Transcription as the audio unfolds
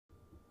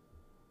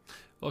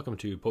Welcome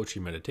to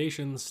Poetry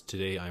Meditations.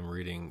 Today I'm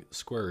reading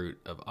Square Root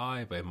of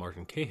I by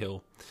Martin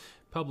Cahil,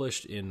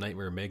 published in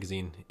Nightmare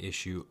Magazine,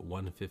 issue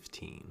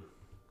 115.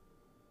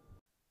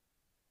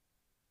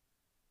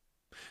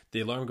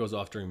 The alarm goes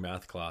off during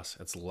math class.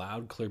 Its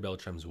loud, clear bell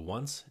chimes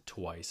once,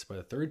 twice. By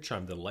the third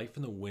chime, the light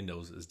from the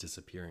windows is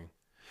disappearing.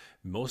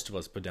 Most of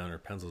us put down our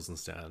pencils and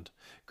stand,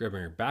 grabbing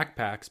our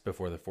backpacks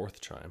before the fourth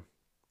chime.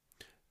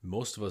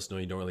 Most of us know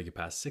you don't really get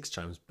past 6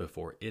 chimes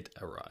before it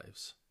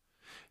arrives.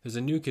 There's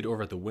a new kid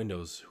over at the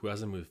windows who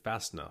hasn't moved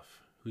fast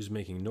enough, who's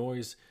making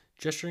noise,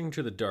 gesturing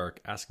to the dark,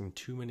 asking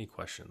too many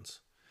questions.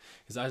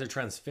 His eyes are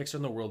transfixed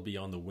on the world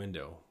beyond the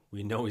window.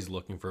 We know he's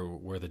looking for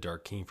where the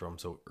dark came from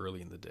so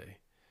early in the day.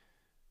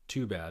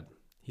 Too bad.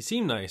 He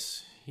seemed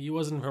nice. He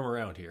wasn't from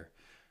around here.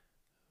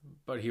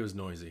 But he was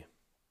noisy.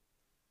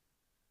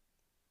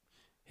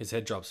 His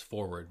head drops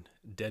forward,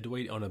 dead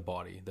weight on a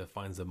body that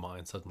finds the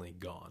mind suddenly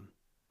gone.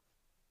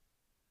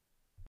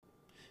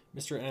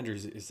 Mr.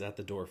 Andrews is at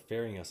the door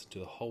ferrying us into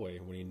the hallway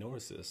when he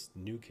notices the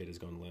new kid has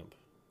gone limp.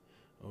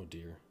 "Oh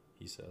dear,"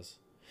 he says,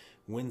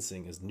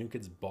 wincing as new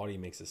kid's body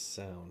makes a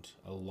sound,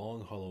 a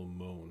long hollow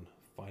moan,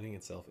 finding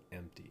itself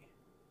empty.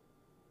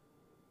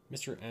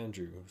 Mr.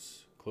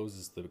 Andrews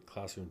closes the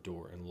classroom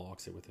door and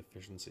locks it with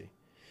efficiency.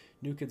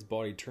 New kid's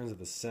body turns at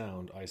the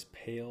sound, eyes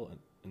pale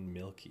and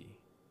milky,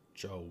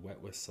 jaw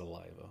wet with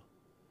saliva.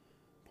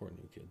 Poor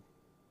new kid.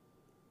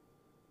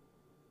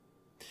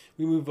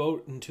 We move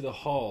out into the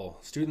hall.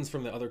 Students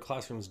from the other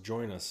classrooms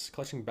join us,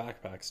 clutching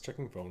backpacks,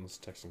 checking phones,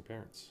 texting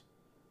parents.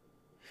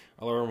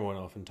 Alarm went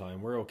off in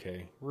time. We're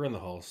okay. We're in the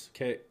halls.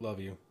 Okay, love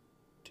you.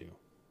 Too.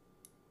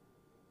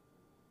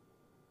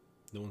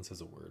 No one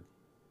says a word.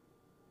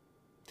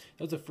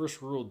 That was the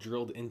first rule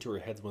drilled into our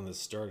heads when this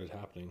started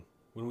happening.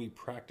 When we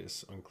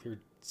practice on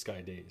clear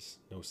sky days,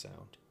 no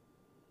sound.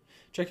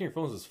 Checking your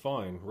phones is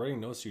fine. Writing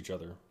notes to each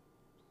other,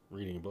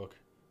 reading a book,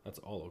 that's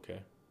all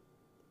okay.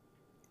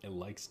 It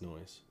likes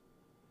noise.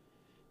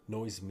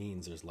 Noise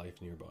means there's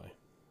life nearby.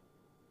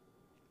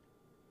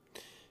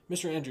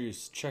 Mr.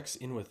 Andrews checks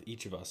in with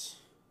each of us,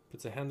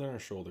 puts a hand on our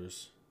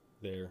shoulders,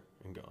 there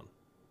and gone.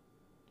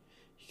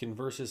 He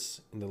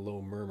converses in the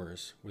low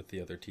murmurs with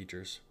the other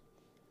teachers,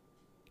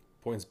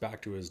 points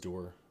back to his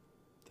door,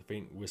 the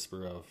faint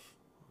whisper of,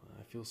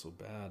 "I feel so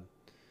bad,"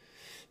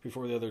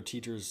 before the other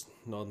teachers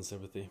nod in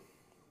sympathy.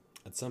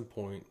 At some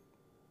point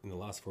in the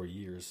last 4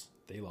 years,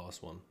 they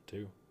lost one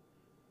too.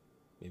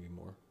 Maybe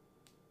more.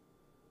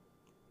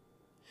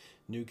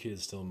 New kid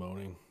is still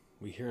moaning.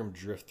 We hear him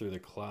drift through the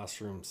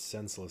classroom,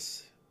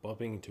 senseless,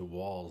 bumping into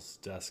walls,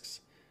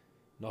 desks,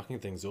 knocking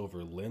things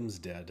over, limbs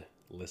dead,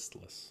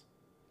 listless.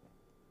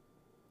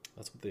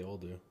 That's what they all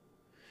do.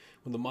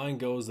 When the mind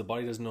goes, the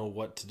body doesn't know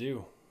what to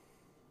do.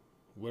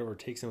 Whatever it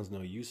takes him is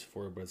no use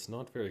for it, but it's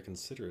not very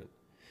considerate.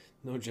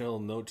 No gentle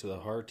note to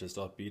the heart to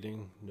stop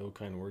beating, no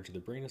kind word to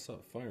the brain to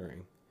stop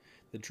firing.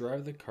 The drive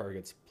of the car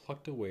gets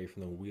plucked away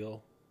from the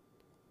wheel.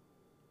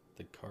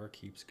 The car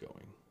keeps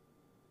going.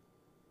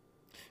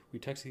 We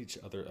text each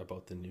other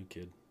about the new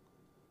kid.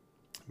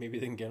 Maybe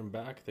they can get him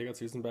back. They got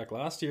Susan back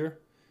last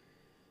year.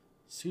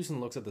 Susan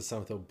looks at the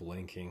sun without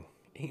blinking.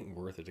 Ain't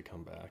worth it to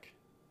come back.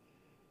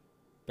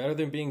 Better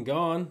than being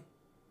gone.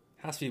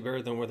 Has to be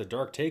better than where the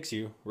dark takes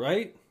you,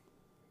 right?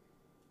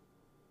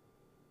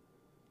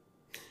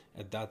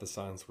 At that, the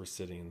silence we're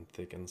sitting in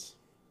thickens,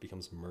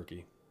 becomes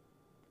murky.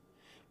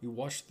 We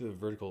watch through the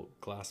vertical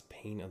glass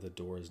pane of the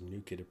door as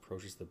new kid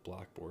approaches the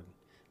blackboard,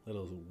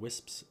 little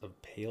wisps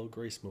of pale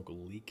gray smoke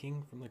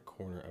leaking from the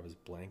corner of his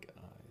blank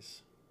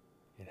eyes.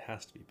 It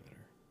has to be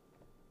better.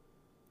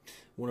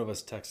 One of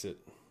us texts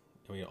it,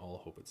 and we all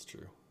hope it's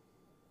true.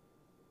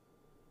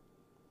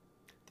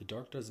 The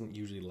dark doesn't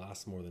usually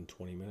last more than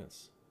 20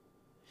 minutes.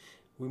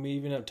 We may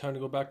even have time to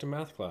go back to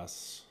math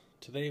class.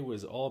 Today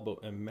was all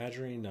about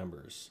imaginary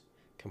numbers,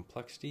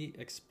 complexity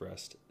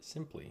expressed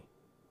simply,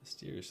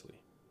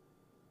 mysteriously.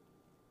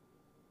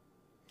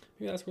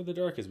 Maybe that's where the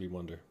dark is, we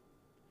wonder.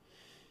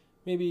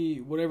 Maybe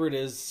whatever it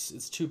is,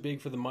 it's too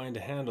big for the mind to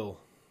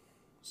handle,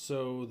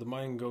 so the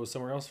mind goes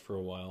somewhere else for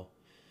a while.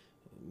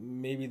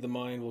 Maybe the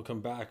mind will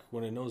come back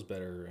when it knows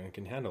better and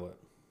can handle it.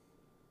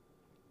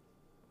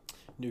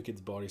 New kid's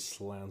body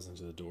slams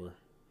into the door.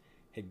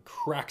 Head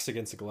cracks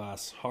against the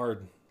glass,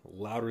 hard,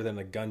 louder than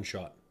a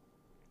gunshot.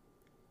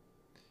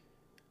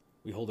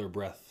 We hold our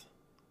breath.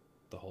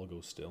 The hall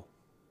goes still.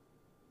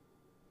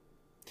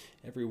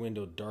 Every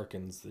window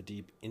darkens, the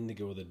deep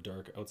indigo of the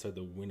dark outside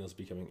the windows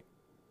becoming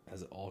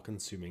as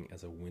all-consuming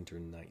as a winter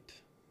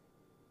night.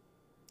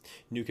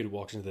 New kid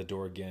walks into the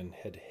door again,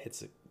 head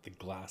hits the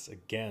glass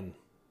again.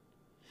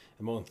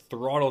 A moan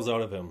throttles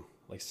out of him,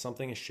 like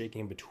something is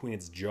shaking between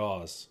its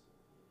jaws.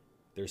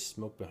 There's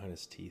smoke behind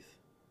his teeth.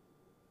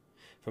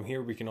 From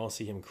here we can all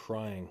see him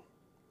crying.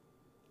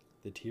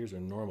 The tears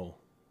are normal,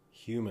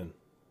 human.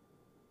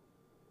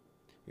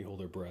 We hold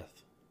our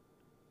breath.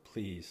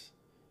 Please,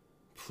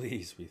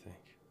 please, we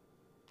think.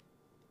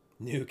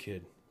 New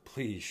kid,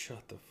 please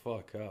shut the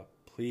fuck up.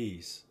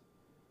 Please.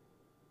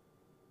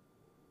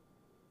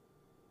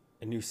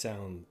 A new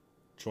sound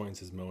joins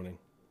his moaning.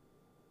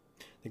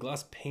 The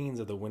glass panes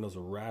of the windows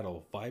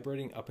rattle,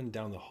 vibrating up and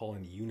down the hall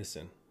in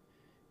unison.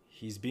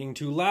 He's being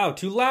too loud!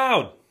 Too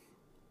loud!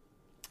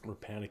 We're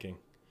panicking.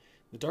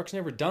 The dark's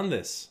never done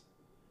this.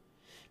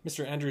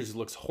 Mr. Andrews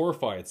looks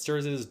horrified,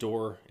 stares at his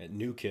door, at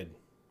New Kid.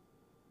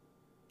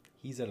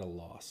 He's at a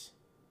loss.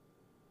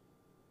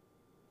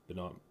 But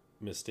not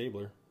Miss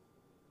Stabler.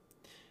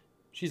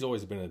 She's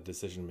always been a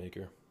decision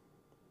maker.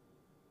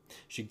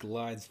 She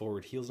glides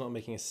forward, heels not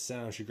making a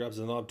sound. She grabs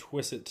the knob,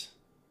 twists it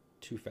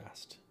too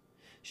fast.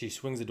 She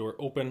swings the door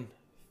open,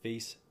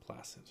 face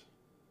placid.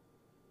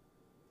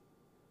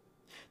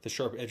 The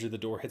sharp edge of the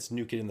door hits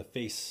New Kid in the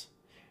face.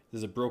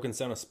 There's a broken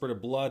sound, a spurt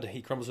of blood.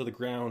 He crumbles to the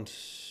ground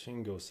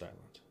and goes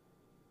silent.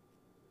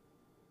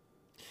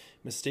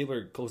 Miss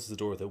Stabler closes the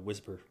door with a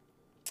whisper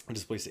and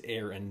displays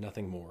air and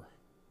nothing more.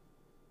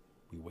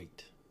 We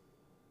wait.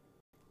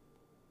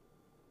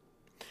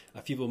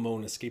 A feeble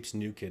moan escapes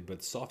New Kid,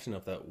 but soft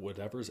enough that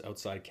whatever's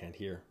outside can't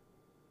hear.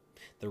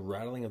 The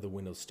rattling of the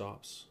window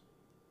stops.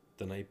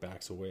 The night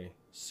backs away.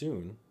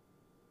 Soon,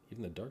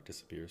 even the dark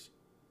disappears.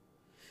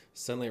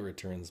 Sunlight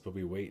returns, but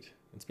we wait.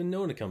 It's been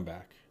known to come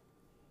back.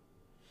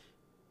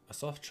 A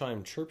soft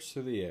chime chirps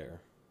through the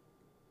air.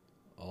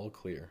 All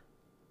clear.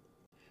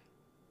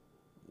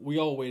 We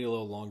all wait a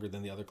little longer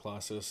than the other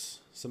classes.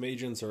 Some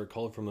agents are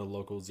called from the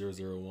local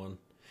 001.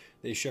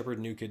 They shepherd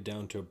New Kid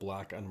down to a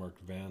black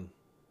unmarked van.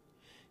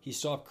 He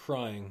stopped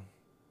crying.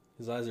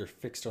 His eyes are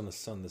fixed on the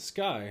sun. The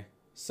sky,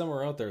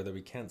 somewhere out there that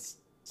we can't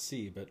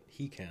see, but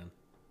he can.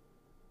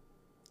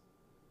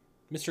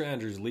 Mr.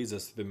 Andrews leads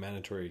us through the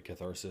mandatory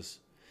catharsis.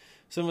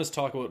 Some of us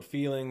talk about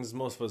feelings,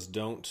 most of us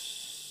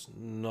don't.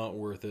 Not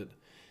worth it.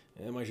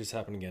 It might just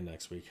happen again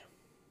next week.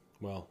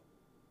 Well,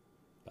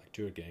 back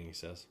to it, gang, he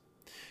says.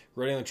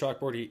 Writing on the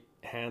chalkboard,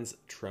 hands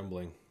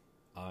trembling.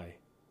 I.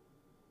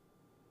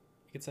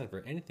 You can stand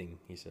for anything,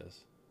 he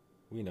says.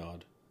 We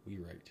nod. We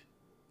write.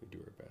 We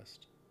do our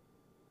best.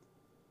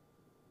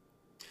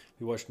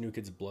 We watch New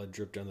Kid's blood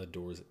drip down the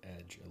door's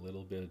edge. A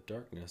little bit of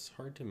darkness,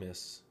 hard to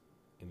miss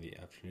in the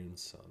afternoon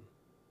sun.